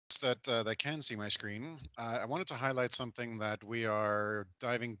that can see my screen, I wanted to highlight something that we are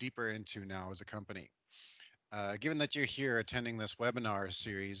diving deeper into now as a company. Given that you're here attending this webinar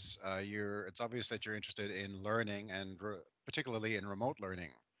series, it's obvious that you're interested in learning and particularly in remote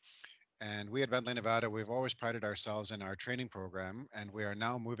learning. And we at Bentley Nevada, we've always prided ourselves in our training program, and we are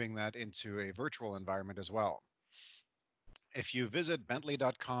now moving that into a virtual environment as well. If you visit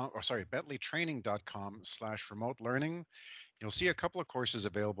bentleytraining.com/remote learning, you'll see a couple of courses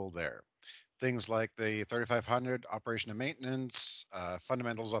available there. Things like the 3500 operation and maintenance,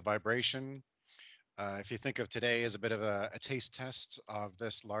 fundamentals of vibration. If you think of today as a bit of a taste test of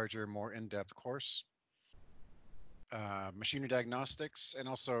this larger, more in-depth course, machinery diagnostics, and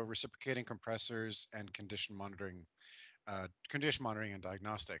also reciprocating compressors and condition monitoring and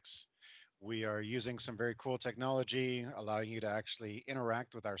diagnostics. We are using some very cool technology, allowing you to actually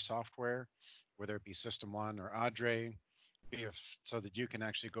interact with our software, whether it be System One or Adre, so that you can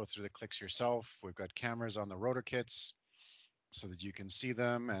actually go through the clicks yourself. We've got cameras on the rotor kits so that you can see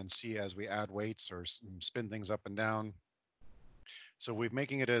them and see as we add weights or spin things up and down. So we're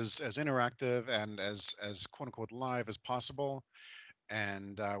making it as interactive and as quote unquote live as possible.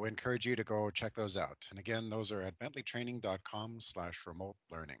 And we encourage you to go check those out. And again, those are at bentleytraining.com/remote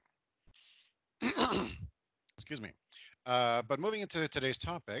learning. Excuse me. But moving into today's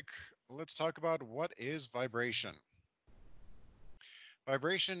topic, let's talk about what is vibration.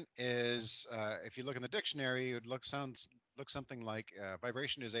 Vibration is, if you look in the dictionary, it looks something like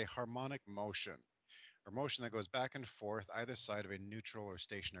vibration is a harmonic motion, or motion that goes back and forth either side of a neutral or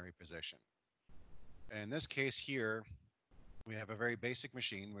stationary position. In this case here, we have a very basic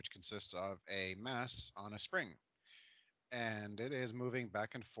machine which consists of a mass on a spring, and it is moving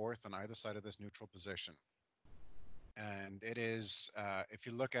back and forth on either side of this neutral position. And it is, if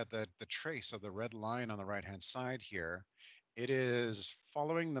you look at the trace of the red line on the right hand side here, it is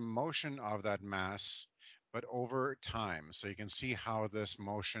following the motion of that mass, but over time. So you can see how this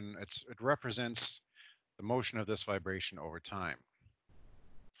motion, it represents the motion of this vibration over time.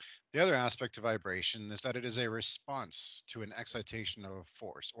 The other aspect of vibration is that it is a response to an excitation of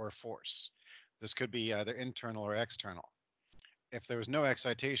force or force. This could be either internal or external. If there was no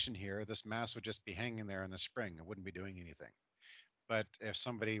excitation here, this mass would just be hanging there in the spring. It wouldn't be doing anything. But if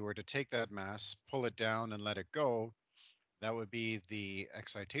somebody were to take that mass, pull it down, and let it go, that would be the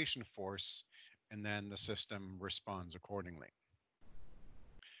excitation force, and then the system responds accordingly.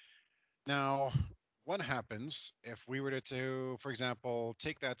 Now, what happens if we were for example,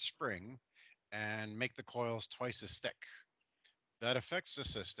 take that spring and make the coils twice as thick? That affects the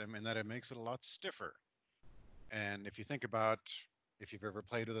system in that it makes it a lot stiffer. And if you think about if you've ever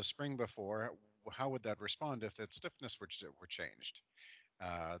played with a spring before, how would that respond if its stiffness were changed?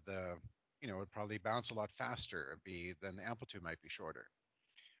 The It would probably bounce a lot faster. Then the amplitude might be shorter.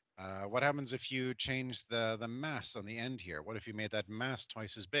 What happens if you change the mass on the end here? What if you made that mass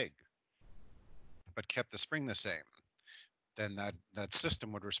twice as big, but kept the spring the same? Then that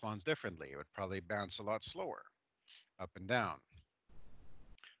system would respond differently. It would probably bounce a lot slower, up and down.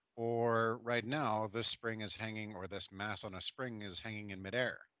 Or right now, this spring is hanging, or this mass on a spring is hanging in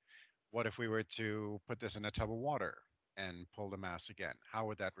midair. What if we were to put this in a tub of water and pull the mass again? How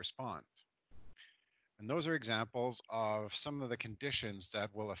would that respond? And those are examples of some of the conditions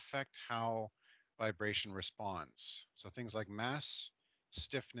that will affect how vibration responds. So things like mass,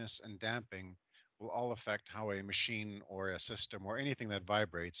 stiffness, and damping will all affect how a machine or a system or anything that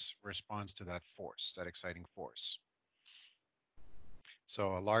vibrates responds to that force, that exciting force.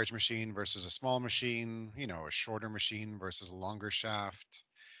 So a large machine versus a small machine, a shorter machine versus a longer shaft,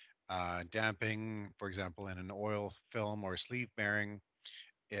 damping, for example, in an oil film or sleeve bearing,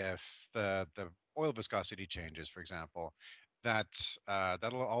 if the oil viscosity changes, for example,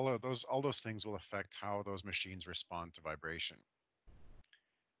 that'll all those things will affect how those machines respond to vibration.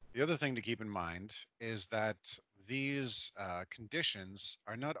 The other thing to keep in mind is that these conditions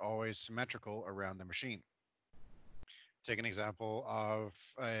are not always symmetrical around the machine. Take an example of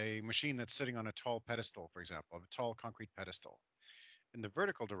a machine that's sitting on a tall pedestal, for example, a tall concrete pedestal. In the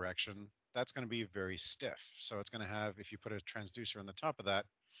vertical direction, that's going to be very stiff. So it's going to have, if you put a transducer on the top of that,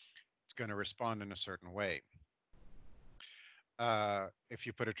 it's going to respond in a certain way. If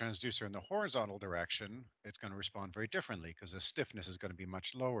you put a transducer in the horizontal direction, it's going to respond very differently because the stiffness is going to be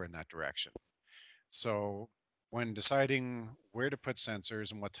much lower in that direction. So when deciding where to put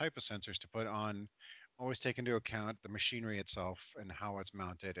sensors and what type of sensors to put on, always take into account the machinery itself and how it's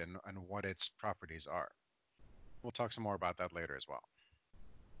mounted and what its properties are. We'll talk some more about that later as well.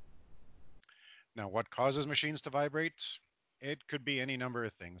 Now, what causes machines to vibrate? It could be any number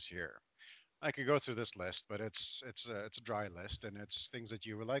of things here. I could go through this list, but it's a dry list, and it's things that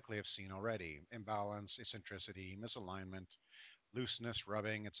you will likely have seen already: imbalance, eccentricity, misalignment, looseness,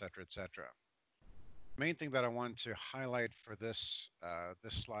 rubbing, etc., etc. Main thing that I want to highlight for this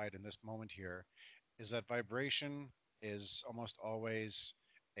slide in this moment here is that vibration is almost always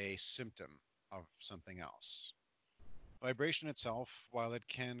a symptom of something else. Vibration itself, while it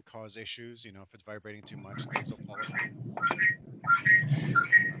can cause issues, if it's vibrating too much, things will fall.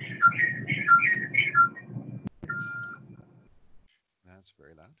 That's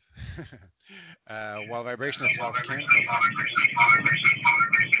very loud. While vibration itself can cause issues,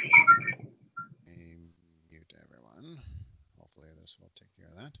 mute everyone. Hopefully, this will take care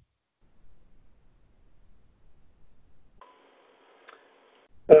of that.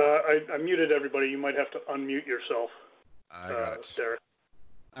 I muted everybody. You might have to unmute yourself. I got it. Derek.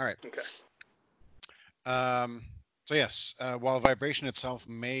 All right. Okay. So yes, while vibration itself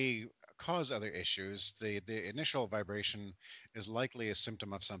may cause other issues, the initial vibration is likely a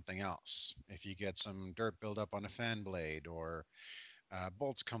symptom of something else. If you get some dirt buildup on a fan blade, or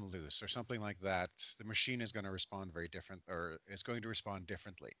bolts come loose, or something like that, the machine is going to respond very different, or is going to respond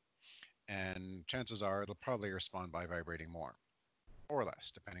differently. And chances are it'll probably respond by vibrating more or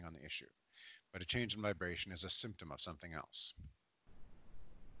less, depending on the issue. But a change in vibration is a symptom of something else.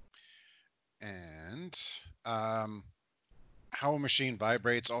 And how a machine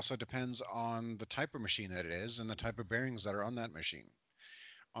vibrates also depends on the type of machine that it is and the type of bearings that are on that machine.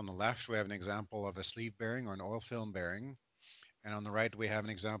 On the left, we have an example of a sleeve bearing or an oil film bearing, and on the right, we have an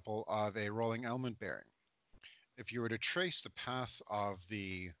example of a rolling element bearing. If you were to trace the path of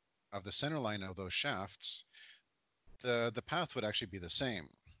the center line of those shafts, the path would actually be the same.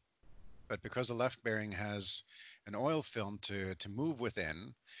 But because the left bearing has an oil film to move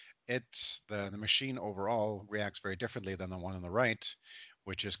within, the machine overall reacts very differently than the one on the right,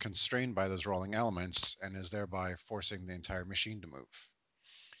 which is constrained by those rolling elements and is thereby forcing the entire machine to move.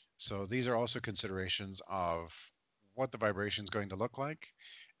 So these are also considerations of what the vibration is going to look like,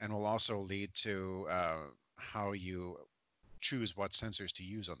 and will also lead to how you choose what sensors to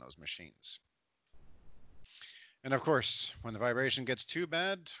use on those machines. And of course, when the vibration gets too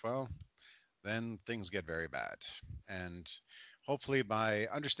bad, well, then things get very bad. And hopefully, by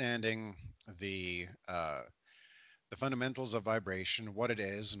understanding the uh, the fundamentals of vibration, what it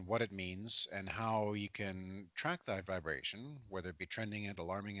is and what it means, and how you can track that vibration, whether it be trending it,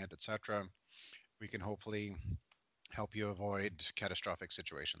 alarming it, etc., we can hopefully help you avoid catastrophic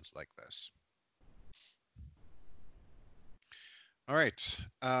situations like this. All right.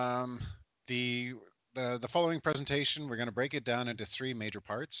 The the following presentation, we're going to break it down into three major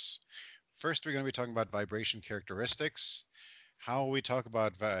parts. First, we're going to be talking about vibration characteristics, how we talk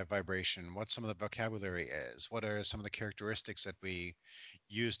about vibration, what some of the vocabulary is, what are some of the characteristics that we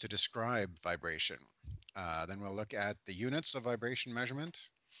use to describe vibration. Then we'll look at the units of vibration measurement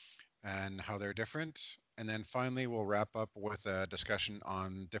and how they're different. And then finally, we'll wrap up with a discussion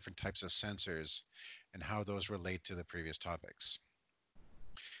on different types of sensors and how those relate to the previous topics.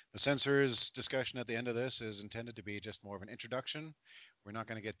 The sensors discussion at the end of this is intended to be just more of an introduction. We're not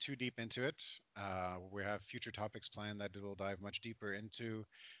going to get too deep into it. We have future topics planned that will dive much deeper into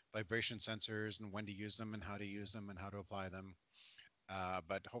vibration sensors and when to use them and how to use them and how to apply them.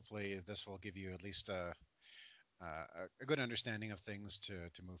 But hopefully, this will give you at least a good understanding of things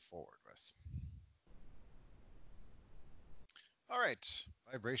to move forward with. All right,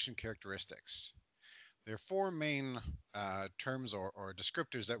 vibration characteristics. There are four main terms or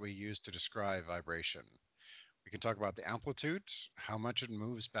descriptors that we use to describe vibration. We can talk about the amplitude, how much it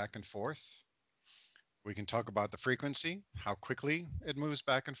moves back and forth. We can talk about the frequency, how quickly it moves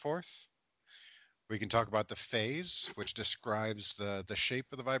back and forth. We can talk about the phase, which describes the shape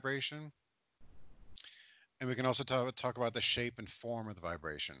of the vibration. And we can also talk about the shape and form of the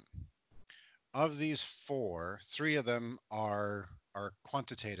vibration. Of these four, three of them are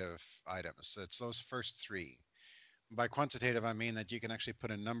quantitative items. It's those first three. By quantitative, I mean that you can actually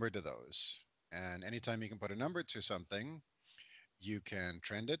put a number to those. And anytime you can put a number to something, you can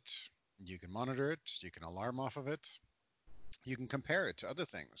trend it, you can monitor it, you can alarm off of it, you can compare it to other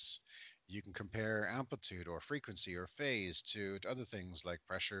things. You can compare amplitude or frequency or phase to other things like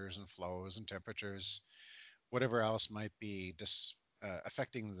pressures and flows and temperatures, whatever else might be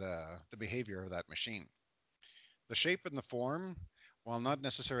affecting the behavior of that machine. The shape and the form, while not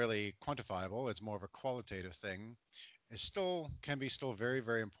necessarily quantifiable, it's more of a qualitative thing, is still can be still very,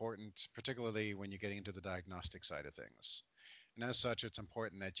 very important, particularly when you're getting into the diagnostic side of things. And as such, it's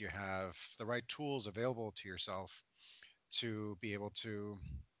important that you have the right tools available to yourself to be able to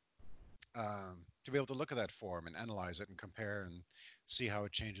to be able to look at that form and analyze it and compare and see how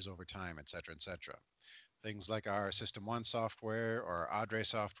it changes over time, et cetera, et cetera. Things like our System 1 software or Adre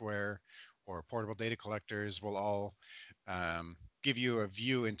software or portable data collectors will all give you a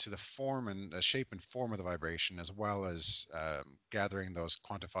view into the form and the shape and form of the vibration, as well as gathering those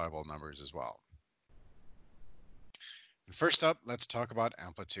quantifiable numbers as well. And first up, let's talk about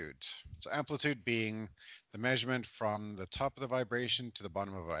amplitude. So amplitude being the measurement from the top of the vibration to the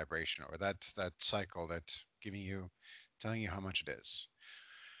bottom of a vibration, or that cycle that's telling you how much it is.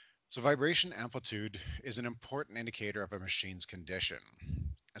 So vibration amplitude is an important indicator of a machine's condition.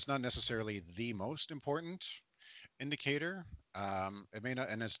 It's not necessarily the most important indicator. It may not,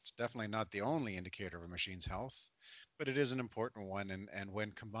 and it's definitely not the only indicator of a machine's health, but it is an important one. And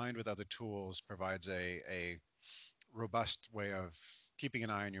when combined with other tools, provides a robust way of keeping an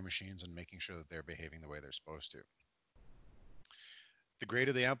eye on your machines and making sure that they're behaving the way they're supposed to. The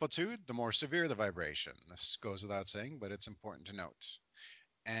greater the amplitude, the more severe the vibration. This goes without saying, but it's important to note.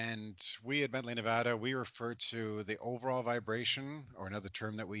 And we at Bentley, Nevada, we refer to the overall vibration, or another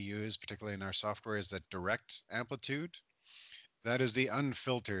term that we use, particularly in our software, is the direct amplitude. That is the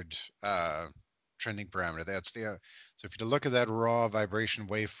unfiltered trending parameter. That's the so if you look at that raw vibration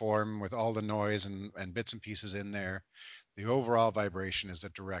waveform with all the noise and bits and pieces in there, the overall vibration is the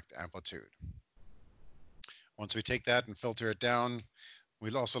direct amplitude. Once we take that and filter it down,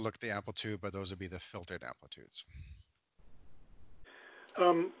 we'll also look at the amplitude, but those would be the filtered amplitudes.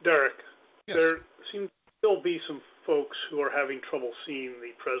 Derek, Yes. there seems to still be some folks who are having trouble seeing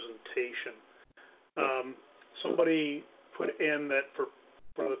the presentation. Somebody put in that for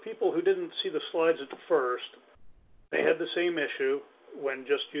the people who didn't see the slides at first, they had the same issue when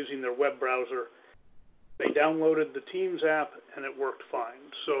just using their web browser. They downloaded the Teams app and it worked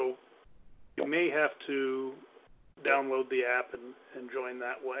fine. So you may have to download the app and join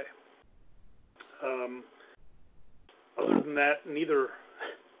that way. Other than that, neither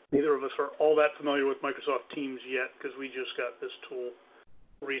of us are all that familiar with Microsoft Teams yet because we just got this tool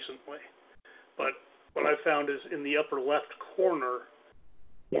recently. But what I found is in the upper left corner,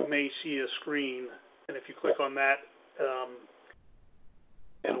 you may see a screen, and if you click on that,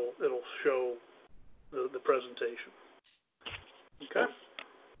 it'll show the presentation. Okay.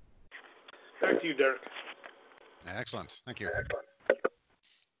 Back to you, Derek. Excellent. Thank you.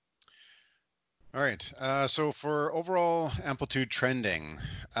 All right. So for overall amplitude trending,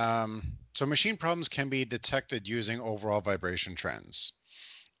 so machine problems can be detected using overall vibration trends.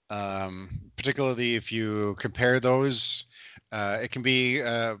 Particularly if you compare those, it can be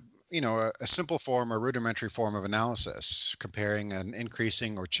a simple form or rudimentary form of analysis, comparing an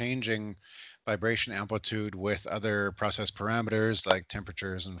increasing or changing vibration amplitude with other process parameters like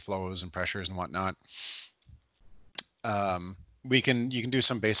temperatures and flows and pressures and whatnot. You can do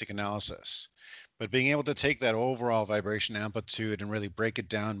some basic analysis. But being able to take that overall vibration amplitude and really break it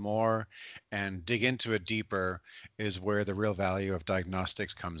down more and dig into it deeper is where the real value of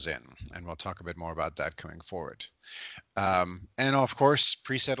diagnostics comes in. And we'll talk a bit more about that coming forward. And of course,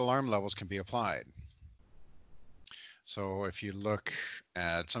 preset alarm levels can be applied. So if you look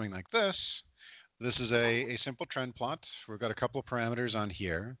at something like this, this is a simple trend plot. We've got a couple of parameters on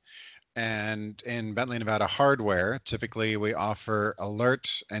here. And in Bentley, Nevada hardware, typically we offer alert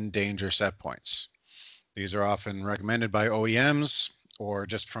and danger set points. These are often recommended by OEMs or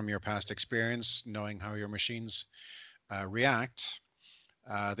just from your past experience, knowing how your machines react.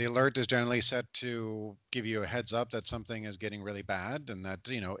 The alert is generally set to give you a heads up that something is getting really bad and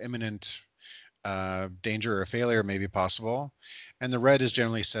that, imminent danger or failure may be possible. And the red is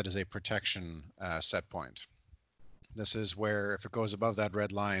generally set as a protection set point. This is where if it goes above that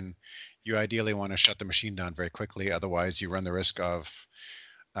red line, you ideally want to shut the machine down very quickly. Otherwise, you run the risk of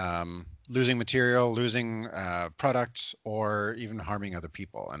losing material, losing products, or even harming other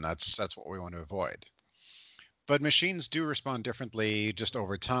people. And that's what we want to avoid. But machines do respond differently just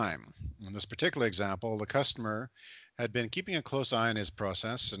over time. In this particular example, the customer had been keeping a close eye on his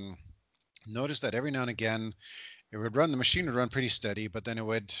process and noticed that every now and again, the machine would run pretty steady, but then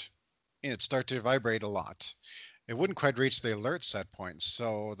it'd start to vibrate a lot. It wouldn't quite reach the alert set point,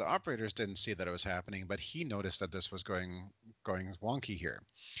 so the operators didn't see that it was happening, but he noticed that this was going wonky here.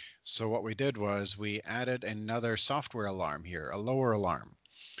 So what we did was we added another software alarm here, a lower alarm.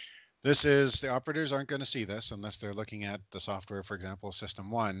 The operators aren't going to see this unless they're looking at the software, for example, System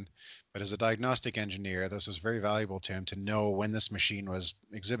 1. But as a diagnostic engineer, this was very valuable to him to know when this machine was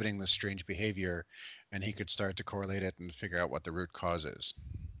exhibiting this strange behavior, and he could start to correlate it and figure out what the root cause is.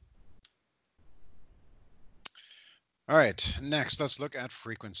 All right, next, let's look at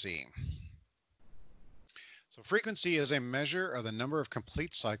frequency. So frequency is a measure of the number of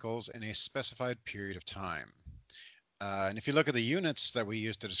complete cycles in a specified period of time. And if you look at the units that we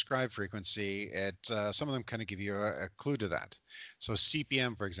use to describe frequency, some of them kind of give you a clue to that. So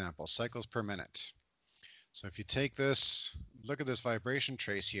CPM, for example, cycles per minute. So if you take this, look at this vibration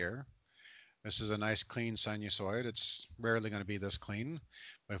trace here. This is a nice clean sinusoid. It's rarely going to be this clean.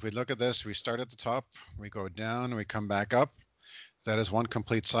 But if we look at this, we start at the top, we go down, we come back up. That is one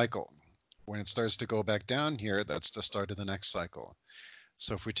complete cycle. When it starts to go back down here, that's the start of the next cycle.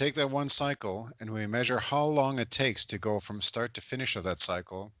 So if we take that one cycle and we measure how long it takes to go from start to finish of that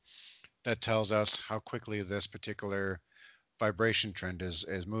cycle, that tells us how quickly this particular vibration trend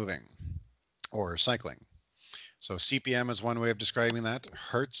is moving or cycling. So CPM is one way of describing that.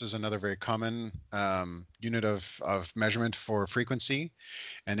 Hertz is another very common unit of measurement for frequency,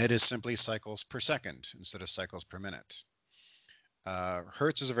 and it is simply cycles per second instead of cycles per minute.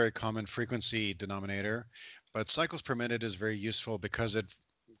 Hertz is a very common frequency denominator, but cycles per minute is very useful because it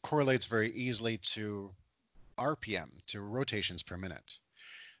correlates very easily to RPM, to rotations per minute.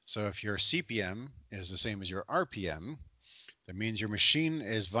 So if your CPM is the same as your RPM, that means your machine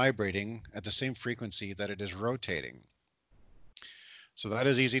is vibrating at the same frequency that it is rotating. So that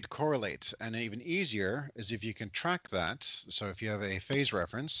is easy to correlate. And even easier is if you can track that. So if you have a phase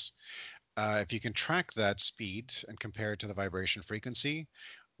reference, if you can track that speed and compare it to the vibration frequency,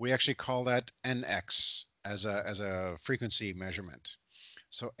 we actually call that NX as a frequency measurement.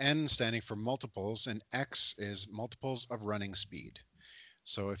 So N standing for multiples and X is multiples of running speed.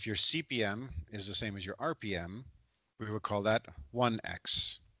 So if your CPM is the same as your RPM, we would call that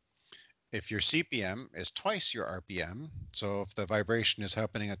 1X. If your CPM is twice your RPM, so if the vibration is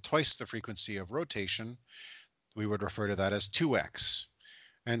happening at twice the frequency of rotation, we would refer to that as 2X,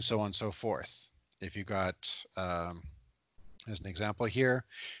 and so on and so forth. If you got, as an example here,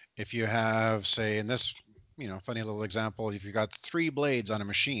 if you have, say, in this, funny little example, if you got 3 blades on a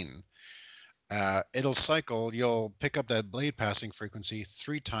machine, it'll cycle, you'll pick up that blade passing frequency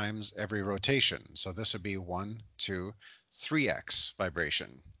 3 times every rotation. So this would be 1, 2, 3x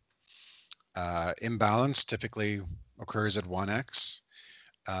vibration. Imbalance typically occurs at 1x.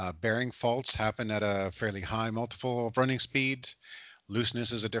 Bearing faults happen at a fairly high multiple of running speed.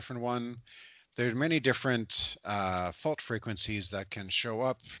 Looseness is a different one. There's many different fault frequencies that can show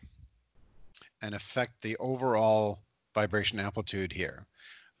up and affect the overall vibration amplitude here.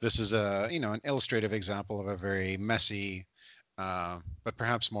 This is an illustrative example of a very messy, but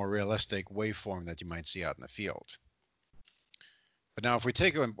perhaps more realistic waveform that you might see out in the field. But now if we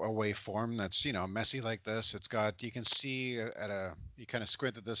take a waveform that's, messy like this, you can see you kind of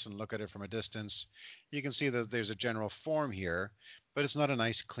squint at this and look at it from a distance, you can see that there's a general form here, but it's not a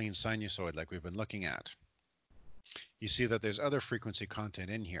nice clean sinusoid like we've been looking at. You see that there's other frequency content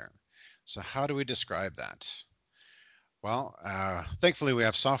in here. So how do we describe that? Well, thankfully we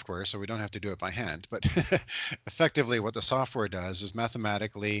have software, so we don't have to do it by hand. But effectively, what the software does is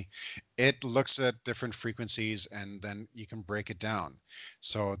mathematically, it looks at different frequencies and then you can break it down.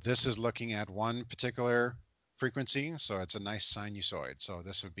 So this is looking at one particular frequency, so it's a nice sinusoid. So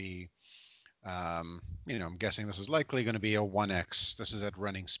this would be, I'm guessing this is likely going to be a 1x. This is at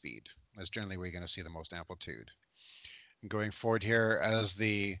running speed. That's generally where you're going to see the most amplitude. And going forward here,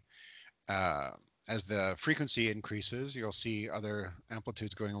 uh, as the frequency increases, you'll see other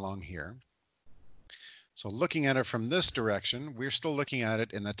amplitudes going along here. So looking at it from this direction, we're still looking at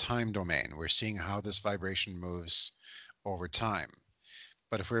it in the time domain. We're seeing how this vibration moves over time.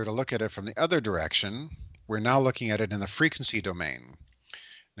 But if we were to look at it from the other direction, we're now looking at it in the frequency domain.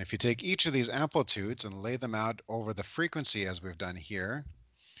 And if you take each of these amplitudes and lay them out over the frequency as we've done here,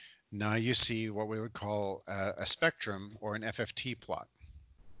 now you see what we would call a spectrum or an FFT plot.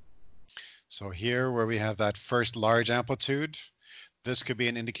 So here where we have that first large amplitude, this could be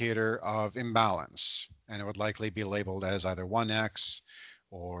an indicator of imbalance, and it would likely be labeled as either 1x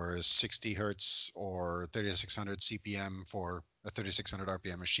or 60 hertz or 3600 CPM for a 3600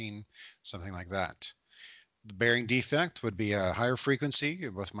 RPM machine, something like that. The bearing defect would be a higher frequency.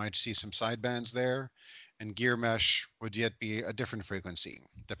 You both might see some sidebands there, and gear mesh would yet be a different frequency,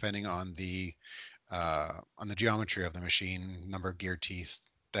 depending on the geometry of the machine, number of gear teeth,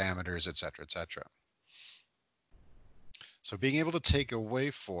 diameters, etc., etc. So being able to take a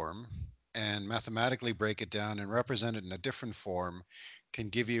waveform and mathematically break it down and represent it in a different form can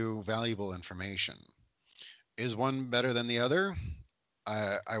give you valuable information. Is one better than the other?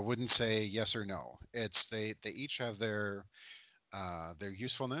 I wouldn't say yes or no. They each have their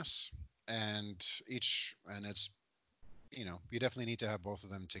usefulness, and it's you definitely need to have both of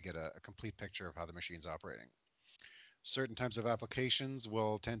them to get a complete picture of how the machine's operating. Certain types of applications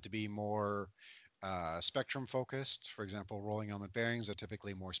will tend to be more spectrum focused. For example, rolling element bearings are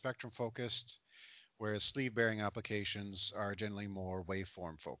typically more spectrum focused, whereas sleeve bearing applications are generally more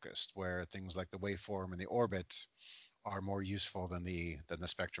waveform focused, where things like the waveform and the orbit are more useful than the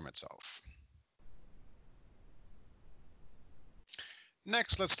spectrum itself.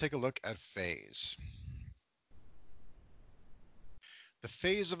 Next, let's take a look at phase. The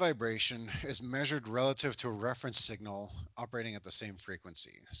phase of vibration is measured relative to a reference signal operating at the same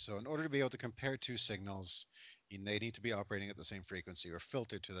frequency. So in order to be able to compare two signals, they need to be operating at the same frequency or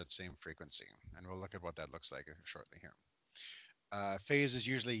filtered to that same frequency. And we'll look at what that looks like shortly here. Phase is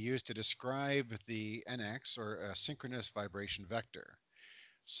usually used to describe the NX, or a synchronous vibration vector.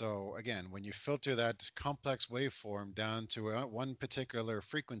 So again, when you filter that complex waveform down to one particular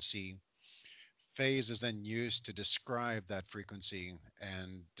frequency, phase is then used to describe that frequency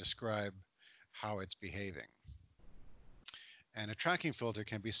and describe how it's behaving. And a tracking filter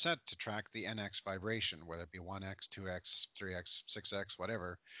can be set to track the NX vibration, whether it be 1x, 2x, 3x, 6x,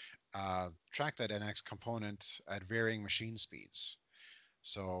 whatever. Track that NX component at varying machine speeds.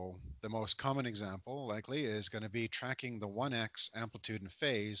 So the most common example likely is going to be tracking the 1x amplitude and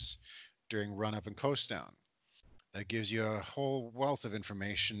phase during run up and coast down. That gives you a whole wealth of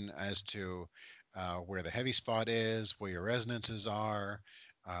information as to where the heavy spot is, where your resonances are,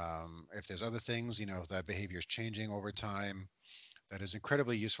 if there's other things, if that behavior is changing over time. That is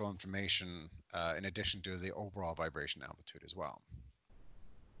incredibly useful information in addition to the overall vibration amplitude as well.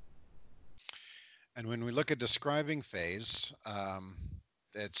 And when we look at describing phase,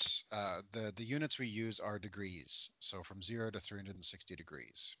 it's the units we use are degrees, so from 0 to 360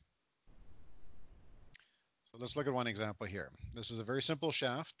 degrees. So let's look at one example here. This is a very simple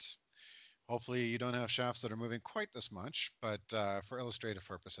shaft. Hopefully you don't have shafts that are moving quite this much, but for illustrative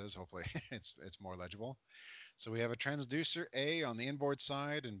purposes, hopefully it's more legible. So we have a transducer A on the inboard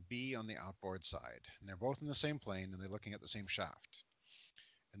side and B on the outboard side. And they're both in the same plane and they're looking at the same shaft.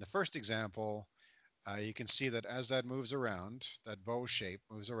 In the first example, you can see that as that moves around, that bow shape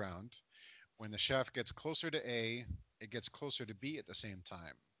moves around, when the shaft gets closer to A, it gets closer to B at the same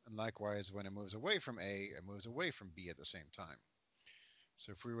time. And likewise, when it moves away from A, it moves away from B at the same time.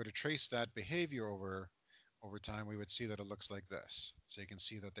 So if we were to trace that behavior over time, we would see that it looks like this. So you can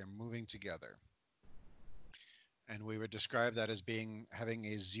see that they're moving together. And we would describe that as having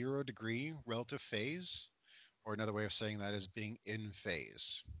a 0-degree relative phase, or another way of saying that is being in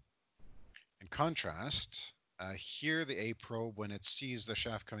phase. In contrast, here the A probe, when it sees the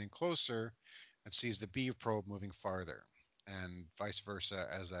shaft coming closer, it sees the B probe moving farther, and vice versa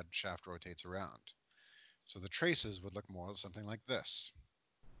as that shaft rotates around. So the traces would look more something like this.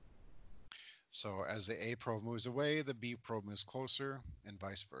 So as the A probe moves away, the B probe moves closer, and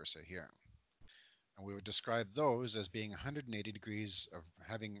vice versa here. And we would describe those as being 180 degrees of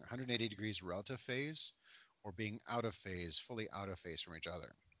having 180 degrees relative phase, or being out of phase, fully out of phase from each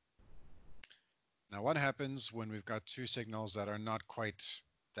other. Now, what happens when we've got two signals that are not quite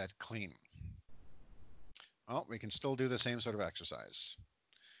that clean? Well, we can still do the same sort of exercise.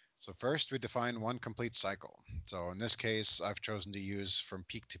 So first we define one complete cycle. So in this case, I've chosen to use from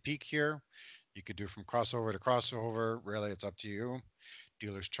peak to peak here. You could do from crossover to crossover. Really, it's up to you,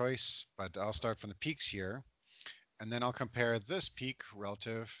 dealer's choice. But I'll start from the peaks here, and then I'll compare this peak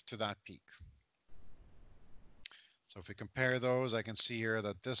relative to that peak. So if we compare those, I can see here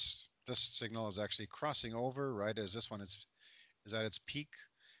that this signal is actually crossing over right as this one is at its peak.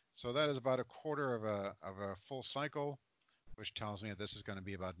 So that is about a quarter of a full cycle, which tells me that this is going to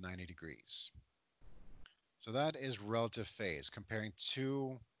be about 90 degrees. So that is relative phase, comparing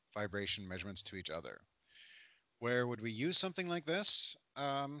two vibration measurements to each other. Where would we use something like this?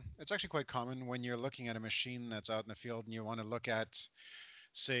 It's actually quite common when you're looking at a machine that's out in the field and you want to look at,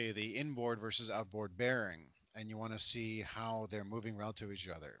 say, the inboard versus outboard bearing, and you want to see how they're moving relative to each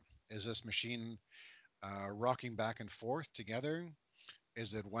other. Is this machine rocking back and forth together?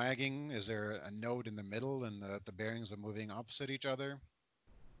 Is it wagging? Is there a node in the middle and the bearings are moving opposite each other?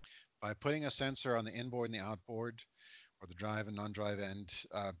 By putting a sensor on the inboard and the outboard, or the drive and non-drive end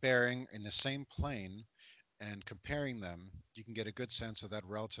bearing in the same plane and comparing them, you can get a good sense of that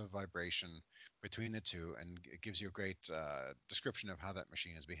relative vibration between the two, and it gives you a great description of how that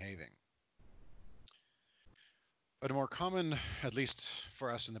machine is behaving. But a more common, at least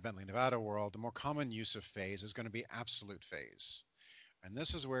for us in the Bentley, Nevada world, the more common use of phase is going to be absolute phase. And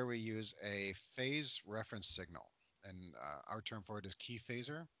this is where we use a phase reference signal. And our term for it is key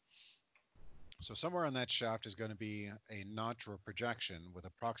phaser. So somewhere on that shaft is going to be a notch or projection with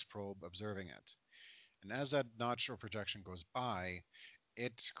a prox probe observing it. And as that notch or projection goes by,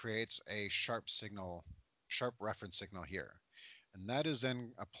 it creates a sharp reference signal here. And that is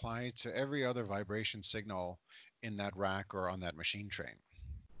then applied to every other vibration signal in that rack or on that machine train.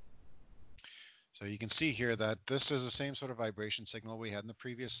 So you can see here that this is the same sort of vibration signal we had in the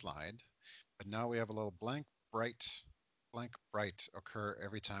previous slide, but now we have a little blank bright occur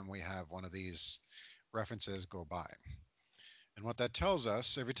every time we have one of these references go by. And what that tells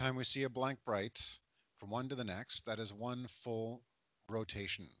us, every time we see a blank bright from one to the next, that is one full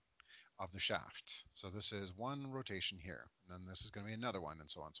rotation of the shaft. So this is one rotation here, and then this is going to be another one, and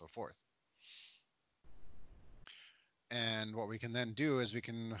so on and so forth. And what we can then do is we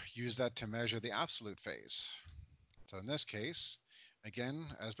can use that to measure the absolute phase. So in this case, again,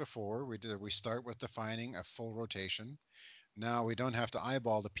 as before, we start with defining a full rotation. Now we don't have to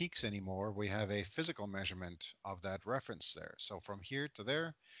eyeball the peaks anymore. We have a physical measurement of that reference there. So from here to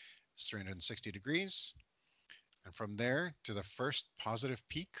there is 360 degrees. And from there to the first positive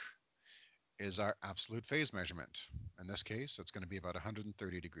peak is our absolute phase measurement. In this case, it's going to be about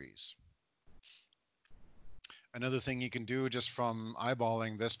 130 degrees. Another thing you can do just from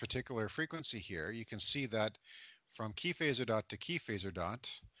eyeballing this particular frequency here, you can see that from key phaser dot to key phaser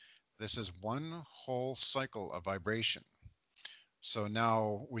dot, this is one whole cycle of vibration. So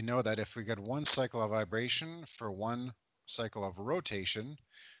now we know that if we get one cycle of vibration for one cycle of rotation,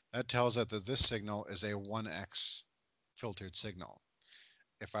 that tells us that this signal is a 1x filtered signal.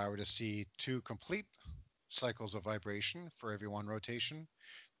 If I were to see two complete cycles of vibration for every one rotation,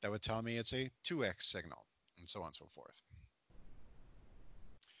 that would tell me it's a 2x signal, and so on and so forth.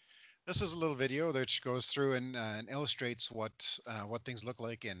 This is a little video that goes through and illustrates what things look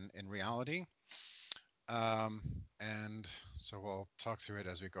like in reality. And so we'll talk through it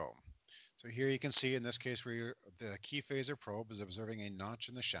as we go. So here you can see in this case where the key phaser probe is observing a notch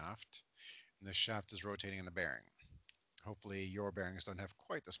in the shaft, and the shaft is rotating in the bearing. Hopefully your bearings don't have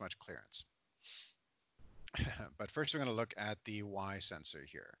quite this much clearance. But first we're going to look at the Y sensor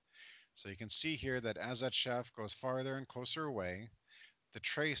here. So you can see here that as that shaft goes farther and closer away, the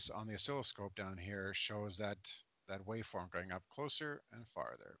trace on the oscilloscope down here shows that waveform going up closer and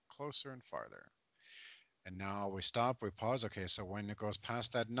farther, closer and farther. And now we stop, we pause. Okay, so when it goes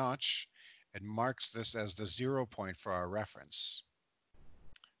past that notch, it marks this as the 0 point for our reference.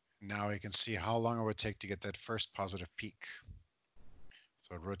 Now we can see how long it would take to get that first positive peak.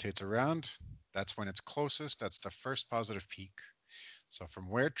 So it rotates around. That's when it's closest. That's the first positive peak. So from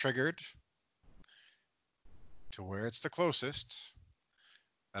where it triggered to where it's the closest,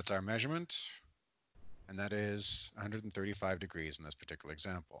 that's our measurement. And that is 135 degrees in this particular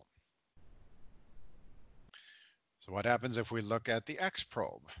example. So what happens if we look at the X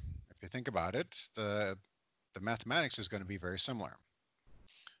probe? If you think about it, the mathematics is going to be very similar.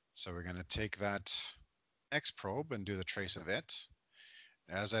 So we're going to take that X probe and do the trace of it.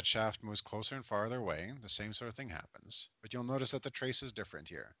 As that shaft moves closer and farther away, the same sort of thing happens, but you'll notice that the trace is different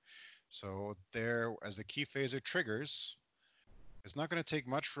here. So there, as the key phaser triggers, it's not going to take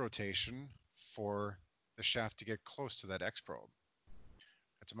much rotation for the shaft to get close to that X probe.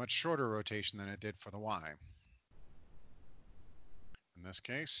 It's a much shorter rotation than it did for the Y. In this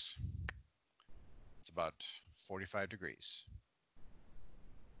case, it's about 45 degrees.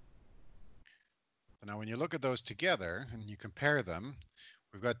 So now when you look at those together and you compare them,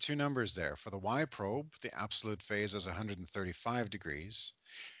 we've got two numbers there. For the Y probe, the absolute phase is 135 degrees.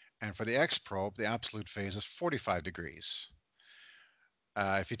 And for the X probe, the absolute phase is 45 degrees.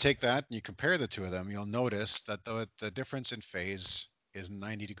 If you take that and you compare the two of them, you'll notice that the difference in phase is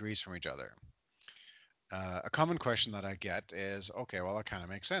 90 degrees from each other. A common question that I get is, okay, well, that kind of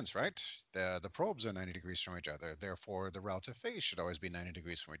makes sense, right? The probes are 90 degrees from each other, therefore the relative phase should always be 90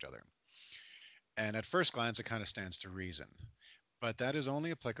 degrees from each other. And at first glance, it kind of stands to reason. But that is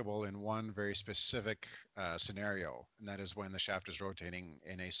only applicable in one very specific scenario, and that is when the shaft is rotating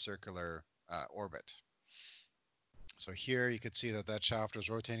in a circular orbit. So here you could see that that shaft is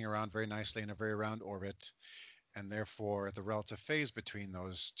rotating around very nicely in a very round orbit, and therefore the relative phase between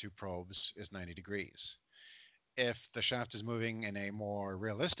those two probes is 90 degrees. If the shaft is moving in a more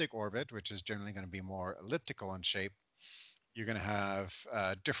realistic orbit, which is generally going to be more elliptical in shape, you're going to have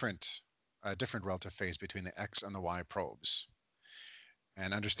a different relative phase between the X and the Y probes.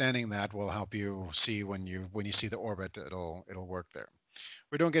 And understanding that will help you see when you see the orbit, it'll work there.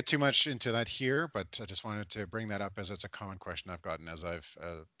 We don't get too much into that here, but I just wanted to bring that up as it's a common question I've gotten as I've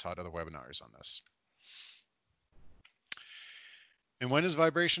taught other webinars on this. And when is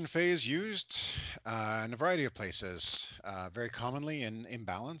vibration phase used? In a variety of places. Very commonly in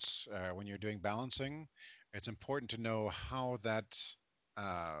imbalance. When you're doing balancing, it's important to know how that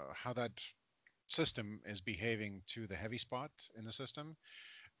system is behaving to the heavy spot in the system.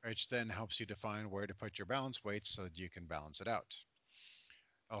 which then helps you define where to put your balance weights so that you can balance it out.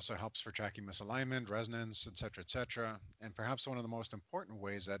 Also helps for tracking misalignment, resonance, etc., etc. And perhaps one of the most important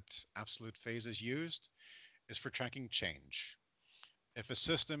ways that absolute phase is used is for tracking change. If a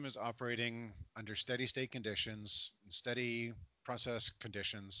system is operating under steady state conditions, steady process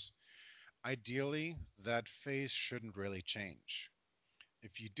conditions, ideally that phase shouldn't really change.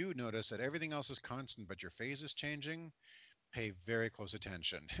 If you do notice that everything else is constant but your phase is changing, pay very close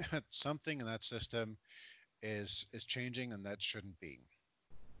attention. Something in that system is changing and that shouldn't be.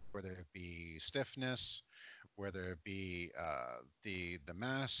 Whether it be stiffness, whether it be the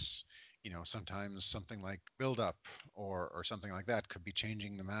mass, sometimes something like buildup or something like that could be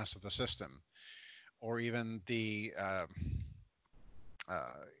changing the mass of the system, or even the uh,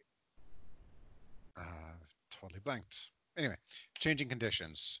 uh, totally blanked. Anyway, changing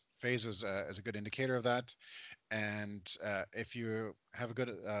conditions. Phase is a good indicator of that. And if you have a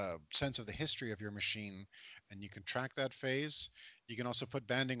good sense of the history of your machine and you can track that phase, you can also put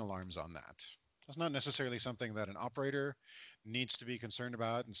banding alarms on that. That's not necessarily something that an operator needs to be concerned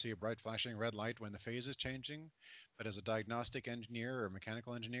about and see a bright flashing red light when the phase is changing. But as a diagnostic engineer or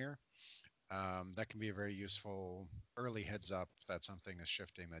mechanical engineer, that can be a very useful early heads up that something is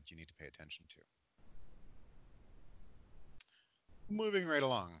shifting that you need to pay attention to. Moving right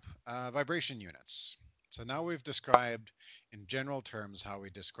along, vibration units. So now we've described in general terms how we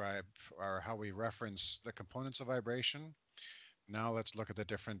describe or how we reference the components of vibration. Now let's look at the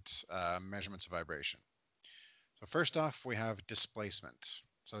different measurements of vibration. So first off, we have displacement.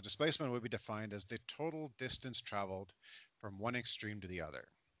 So displacement would be defined as the total distance traveled from one extreme to the other.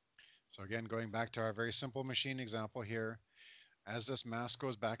 So again, going back to our very simple machine example here, as this mass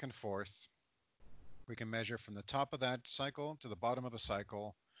goes back and forth, we can measure from the top of that cycle to the bottom of the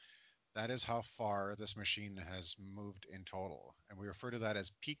cycle. That is how far this machine has moved in total. And we refer to that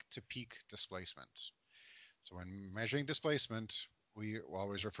as peak to peak displacement. So when measuring displacement, we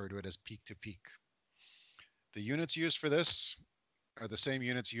always refer to it as peak to peak. The units used for this are the same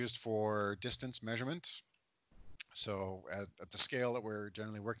units used for distance measurement. So at the scale that we're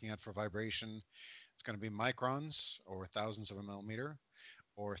generally working at for vibration, it's going to be microns or thousandths of a millimeter,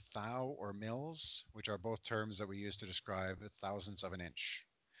 or thou or mils, which are both terms that we use to describe thousandths of an inch.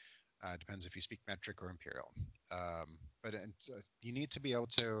 Depends if you speak metric or imperial. But you need to be able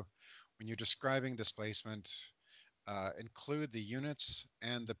to, when you're describing displacement, include the units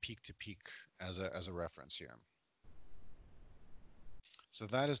and the peak to peak as a reference here. So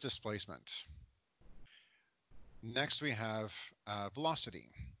that is displacement. Next, we have velocity.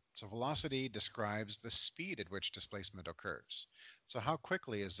 So velocity describes the speed at which displacement occurs. So how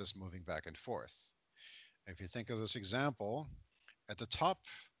quickly is this moving back and forth? If you think of this example, at the top,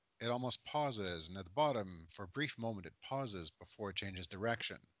 it almost pauses, and at the bottom, for a brief moment, it pauses before it changes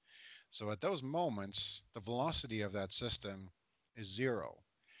direction. So at those moments, the velocity of that system is zero.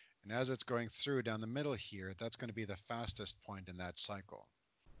 And as it's going through down the middle here, that's going to be the fastest point in that cycle.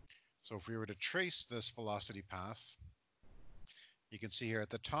 So if we were to trace this velocity path, you can see here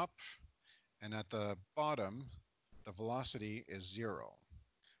at the top and at the bottom, the velocity is zero.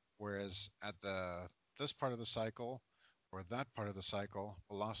 Whereas at this part of the cycle or that part of the cycle,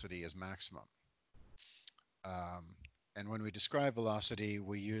 velocity is maximum. Um, and when we describe velocity,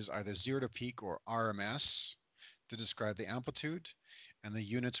 we use either zero to peak or RMS to describe the amplitude. And the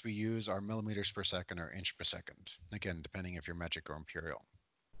units we use are millimeters per second or inch per second. Again, depending if you're metric or imperial.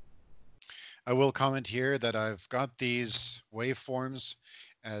 I will comment here that I've got these waveforms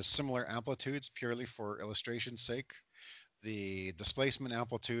as similar amplitudes purely for illustration's sake. The displacement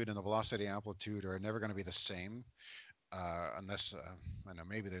amplitude and the velocity amplitude are never going to be the same, unless I know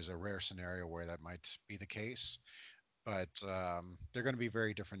maybe there's a rare scenario where that might be the case. But they're going to be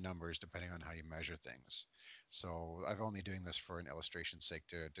very different numbers depending on how you measure things. So I'm only doing this for an illustration's sake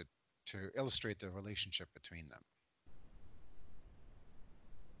to illustrate the relationship between them.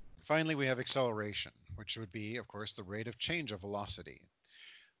 Finally, we have acceleration, which would be, of course, the rate of change of velocity.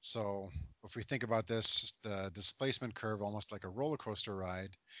 So if we think about this, the displacement curve almost like a roller coaster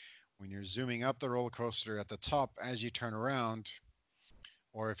ride, when you're zooming up the roller coaster at the top as you turn around,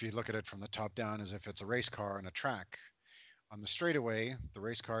 or if you look at it from the top down as if it's a race car on a track, on the straightaway, the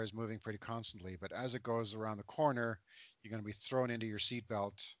race car is moving pretty constantly, but as it goes around the corner, you're going to be thrown into your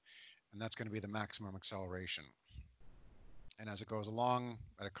seatbelt, and that's going to be the maximum acceleration. And as it goes along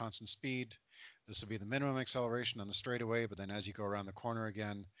at a constant speed, this will be the minimum acceleration on the straightaway, but then as you go around the corner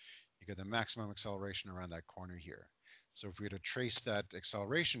again, you get the maximum acceleration around that corner here. So if we were to trace that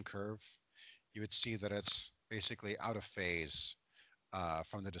acceleration curve, you would see that it's basically out of phase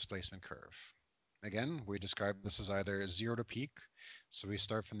from the displacement curve. Again, we describe this as either zero to peak. So we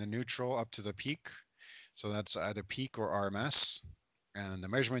start from the neutral up to the peak. So that's either peak or RMS. And the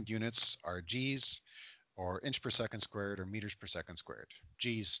measurement units are Gs, or inch per second squared, or meters per second squared.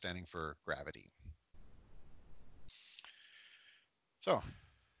 G's standing for gravity. So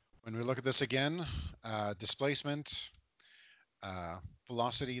when we look at this again, displacement, uh,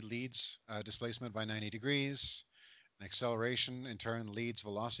 velocity leads displacement by 90 degrees. And acceleration, in turn, leads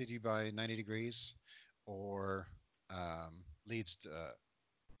velocity by 90 degrees, or leads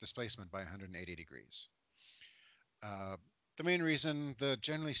displacement by 180 degrees. Uh, the main reason that,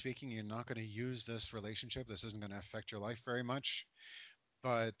 generally speaking, you're not going to use this relationship, this isn't going to affect your life very much.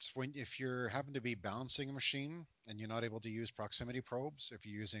 But if you happen to be balancing a machine and you're not able to use proximity probes, if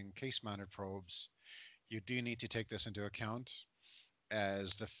you're using case-mounted probes, you do need to take this into account,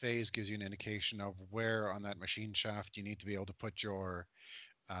 as the phase gives you an indication of where on that machine shaft you need to be able to put your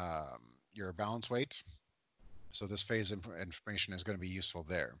balance weight. So this phase information is going to be useful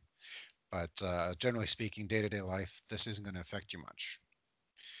there. But generally speaking, day-to-day life, this isn't going to affect you much.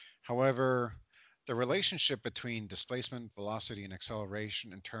 However, the relationship between displacement, velocity, and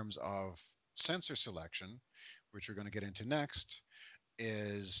acceleration in terms of sensor selection, which we're going to get into next,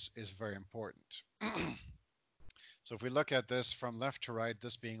 is very important. So if we look at this from left to right,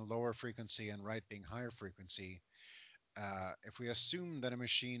 this being lower frequency and right being higher frequency, if we assume that a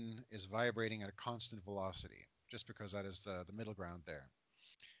machine is vibrating at a constant velocity, just because that is the middle ground there,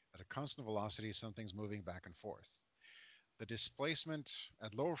 at a constant velocity, something's moving back and forth. The displacement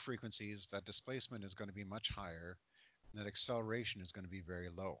at lower frequencies, that displacement is going to be much higher, and that acceleration is going to be very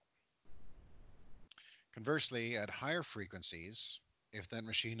low. Conversely, at higher frequencies, if that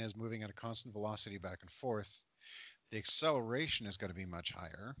machine is moving at a constant velocity back and forth, the acceleration is going to be much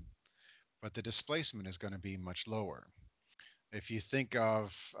higher, but the displacement is going to be much lower. If you think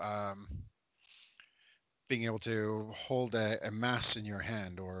of being able to hold a mass in your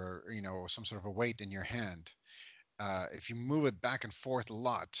hand, or some sort of a weight in your hand, if you move it back and forth a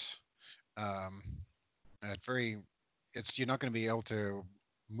lot, um, at very it's you're not going to be able to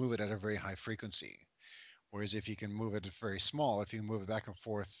move it at a very high frequency. Whereas if you can move it very small, if you move it back and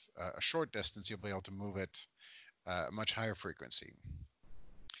forth a short distance, you'll be able to move it a much higher frequency.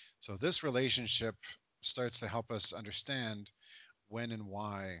 So this relationship starts to help us understand when and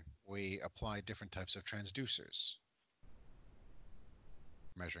why we apply different types of transducers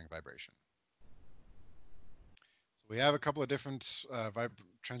measuring vibration. So we have a couple of different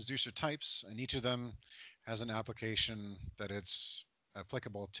transducer types, and each of them has an application that it's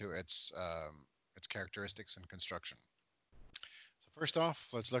applicable to its characteristics and construction. So first off,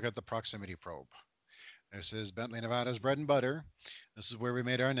 let's look at the proximity probe. This is Bentley, Nevada's bread and butter. This is where we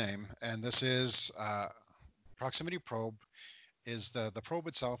made our name, and this is proximity probe. Is the probe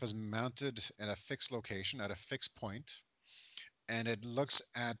itself is mounted in a fixed location at a fixed point, and it looks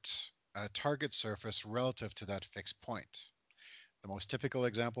at a target surface relative to that fixed point. The most typical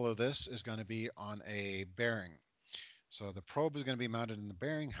example of this is going to be on a bearing. So the probe is going to be mounted in the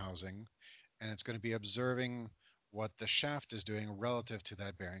bearing housing, and it's going to be observing what the shaft is doing relative to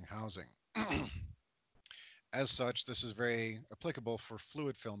that bearing housing. As such, this is very applicable for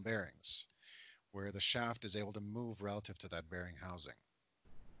fluid film bearings, where the shaft is able to move relative to that bearing housing.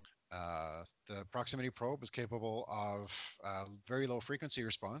 The proximity probe is capable of very low frequency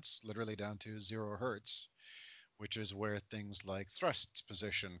response, literally down to 0 hertz, which is where things like thrust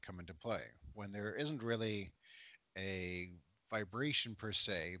position come into play, when there isn't really a vibration per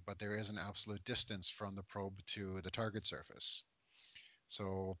se, but there is an absolute distance from the probe to the target surface.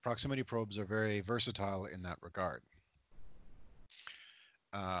 So proximity probes are very versatile in that regard.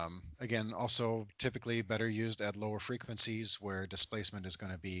 Again, also typically better used at lower frequencies, where displacement is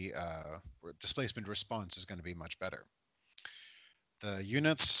going to be where displacement response is going to be much better. The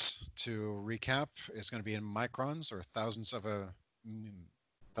units, to recap, is going to be in microns, or thousandths of a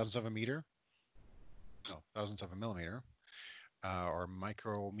meter, no, thousandths of a millimeter, or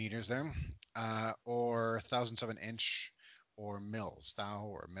micrometers there, or thousandths of an inch, or mils, thou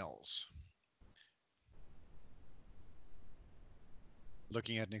or mils.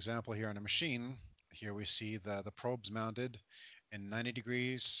 Looking at an example here on a machine, here we see the probes mounted in 90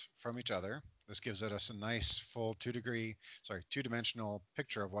 degrees from each other. This gives us a nice full two-dimensional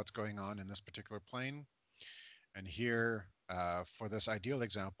picture of what's going on in this particular plane. And here, for this ideal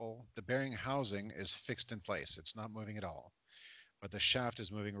example, the bearing housing is fixed in place. It's not moving at all, but the shaft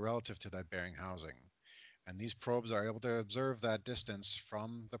is moving relative to that bearing housing. And these probes are able to observe that distance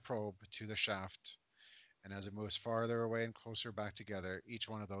from the probe to the shaft. And as it moves farther away and closer back together, each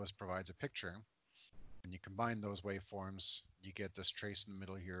one of those provides a picture. When you combine those waveforms, you get this trace in the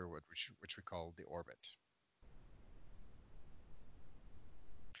middle here, which we call the orbit.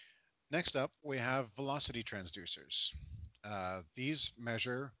 Next up, we have velocity transducers. These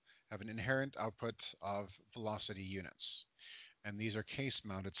have an inherent output of velocity units, and these are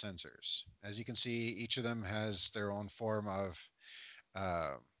case-mounted sensors. As you can see, each of them has their own form of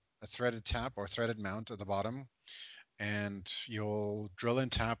uh, a threaded tap or threaded mount at the bottom, and you'll drill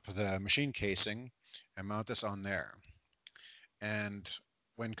and tap the machine casing and mount this on there. And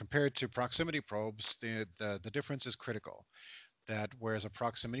when compared to proximity probes, the difference is critical. That whereas a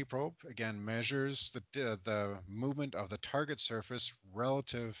proximity probe, again, measures the movement of the target surface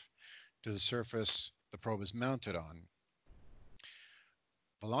relative to the surface the probe is mounted on,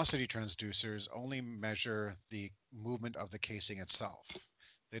 velocity transducers only measure the movement of the casing itself.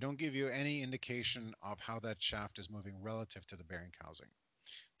 They don't give you any indication of how that shaft is moving relative to the bearing housing.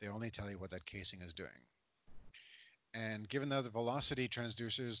 They only tell you what that casing is doing. And given that the velocity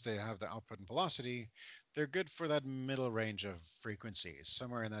transducers, they have the output and velocity, they're good for that middle range of frequencies,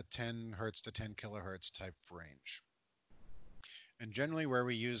 somewhere in that 10 hertz to 10 kilohertz type range. And generally where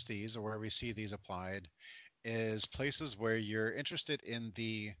we use these or where we see these applied is places where you're interested in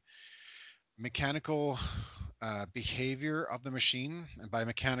the mechanical behavior of the machine. And by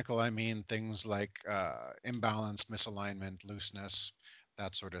mechanical, I mean things like imbalance, misalignment, looseness,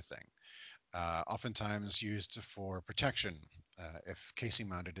 that sort of thing. Oftentimes used for protection if casing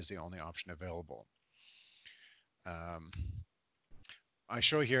mounted is the only option available. Um, I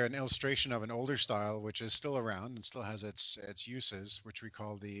show here an illustration of an older style, which is still around and still has its uses, which we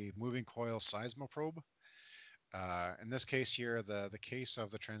call the moving coil seismoprobe. In this case here, the case of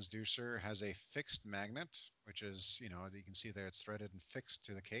the transducer has a fixed magnet, which is, as you can see there, it's threaded and fixed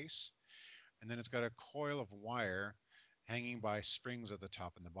to the case. And then it's got a coil of wire hanging by springs at the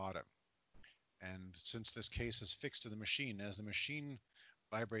top and the bottom. And since this case is fixed to the machine, as the machine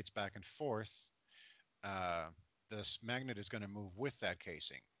vibrates back and forth, uh, this magnet is going to move with that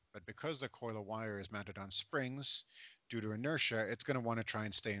casing. But because the coil of wire is mounted on springs, due to inertia, it's going to want to try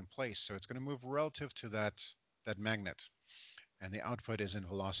and stay in place. So it's going to move relative to that magnet. And the output is in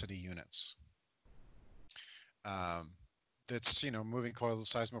velocity units. Um, that's, moving coil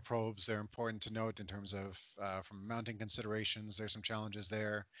seismoprobes. They're important to note in terms of from mounting considerations. There's some challenges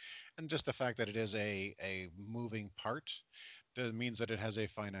there, and just the fact that it is a moving part means that it has a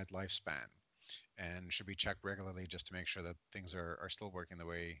finite lifespan and should be checked regularly just to make sure that things are still working the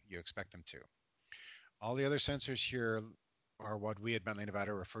way you expect them to. All the other sensors here are what we at Bentley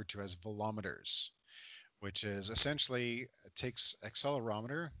Nevada refer to as velometers, which is essentially it takes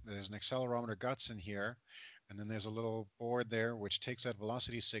accelerometer. There's an accelerometer guts in here, and then there's a little board there which takes that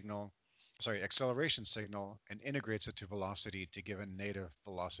acceleration signal and integrates it to velocity to give a native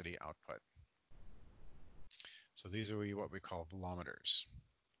velocity output. So these are what we call velometers.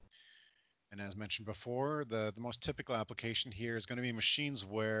 And as mentioned before, the most typical application here is going to be machines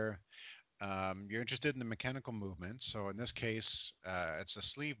where you're interested in the mechanical movement. So in this case, it's a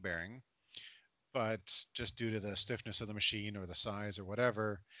sleeve bearing, but just due to the stiffness of the machine or the size or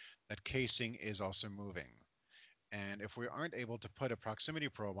whatever, that casing is also moving. And if we aren't able to put a proximity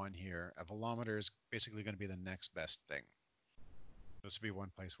probe on here, a velometer is basically going to be the next best thing. This would be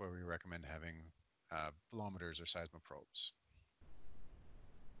one place where we recommend having velometers or seismoprobes.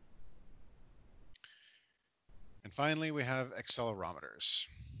 And finally, we have accelerometers.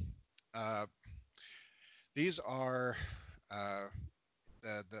 Uh, these are uh,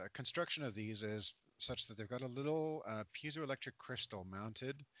 the construction of these is such that they've got a little piezoelectric crystal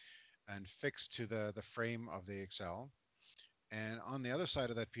mounted and fixed to the frame of the Excel. And on the other side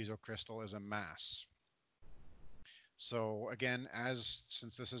of that piezo crystal is a mass. So again,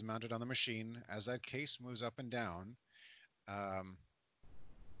 since this is mounted on the machine, as that case moves up and down, um,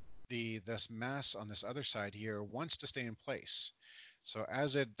 this mass on this other side here wants to stay in place. So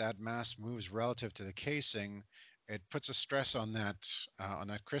as that mass moves relative to the casing, it puts a stress on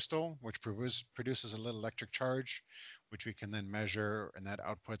that crystal, which produces a little electric charge, which we can then measure, and that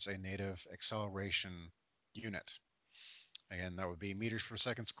outputs a native acceleration unit. Again, that would be meters per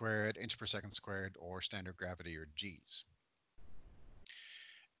second squared, inch per second squared, or standard gravity, or G's.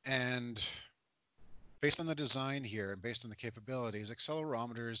 And based on the design here and based on the capabilities,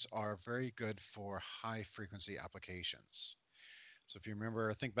 accelerometers are very good for high frequency applications. So if you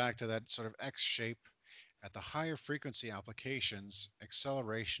remember, think back to that sort of X shape. At the higher frequency applications,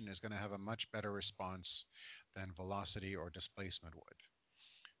 acceleration is going to have a much better response than velocity or displacement would.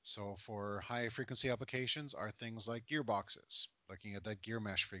 So for high frequency applications are things like gearboxes, looking at that gear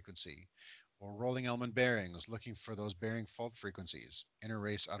mesh frequency, Or rolling element bearings, looking for those bearing fault frequencies, inner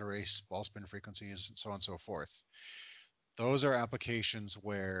race, outer race, ball spin frequencies, and so on and so forth. Those are applications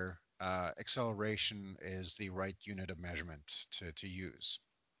where acceleration is the right unit of measurement to use.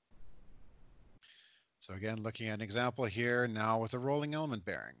 So again, looking at an example here now with a rolling element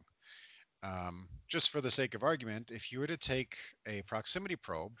bearing. Just for the sake of argument, if you were to take a proximity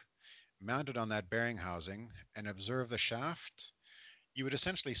probe mounted on that bearing housing and observe the shaft, you would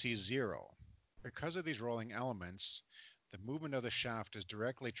essentially see zero. Because of these rolling elements, the movement of the shaft is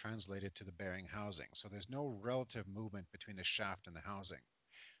directly translated to the bearing housing. So there's no relative movement between the shaft and the housing.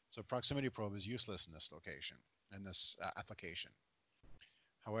 So proximity probe is useless in this location, in this application.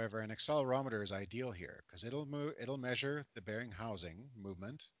 However, an accelerometer is ideal here because it'll measure the bearing housing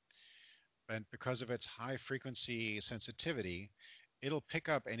movement, but because of its high frequency sensitivity, it'll pick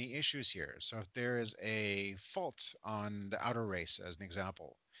up any issues here. So if there is a fault on the outer race, as an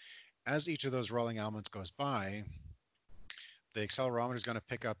example, as each of those rolling elements goes by, the accelerometer is going to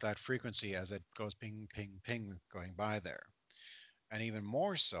pick up that frequency as it goes ping, ping, ping going by there. And even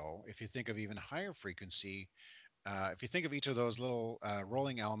more so, if you think of even higher frequency, if you think of each of those little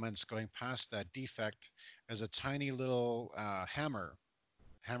rolling elements going past that defect as a tiny little hammer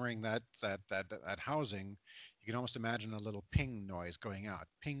hammering that housing, you can almost imagine a little ping noise going out,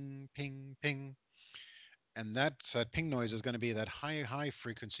 ping, ping, ping, and that ping noise is going to be that high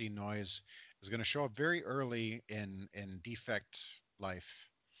frequency noise is going to show up very early in defect life.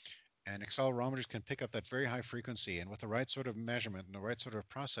 And accelerometers can pick up that very high frequency, and with the right sort of measurement and the right sort of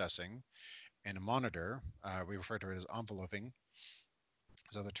processing and a monitor, we refer to it as enveloping,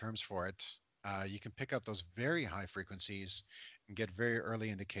 as other terms for it, you can pick up those very high frequencies and get very early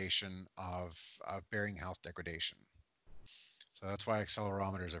indication of bearing health degradation. So that's why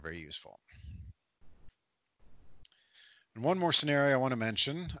accelerometers are very useful. And one more scenario I want to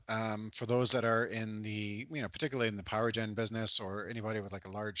mention for those that are in the, particularly in the power gen business or anybody with like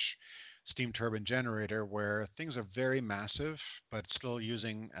a large steam turbine generator where things are very massive but still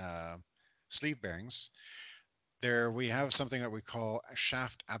using sleeve bearings. There we have something that we call a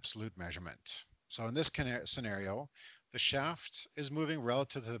shaft absolute measurement. So in this scenario, the shaft is moving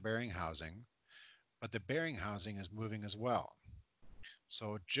relative to the bearing housing, but the bearing housing is moving as well.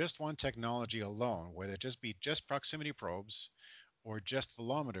 So just one technology alone, whether it just be just proximity probes or just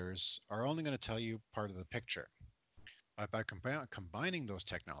velometers, are only going to tell you part of the picture. By combining those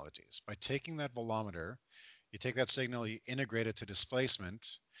technologies, by taking that velometer, you take that signal, you integrate it to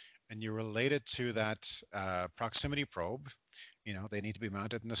displacement, and you relate it to that proximity probe. They need to be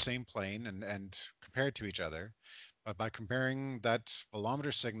mounted in the same plane and compared to each other. But by comparing that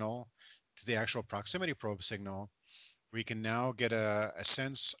velometer signal to the actual proximity probe signal, we can now get a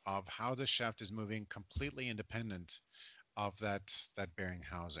sense of how the shaft is moving completely independent of that bearing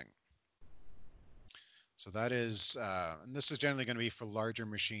housing. So that is, and this is generally going to be for larger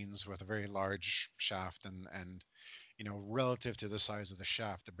machines with a very large shaft and relative to the size of the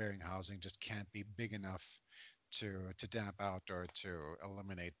shaft, the bearing housing just can't be big enough to damp out or to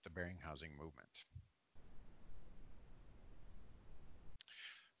eliminate the bearing housing movement.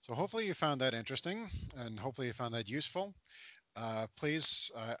 So hopefully you found that interesting and hopefully you found that useful.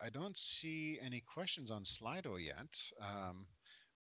 Please, I don't see any questions on Slido yet.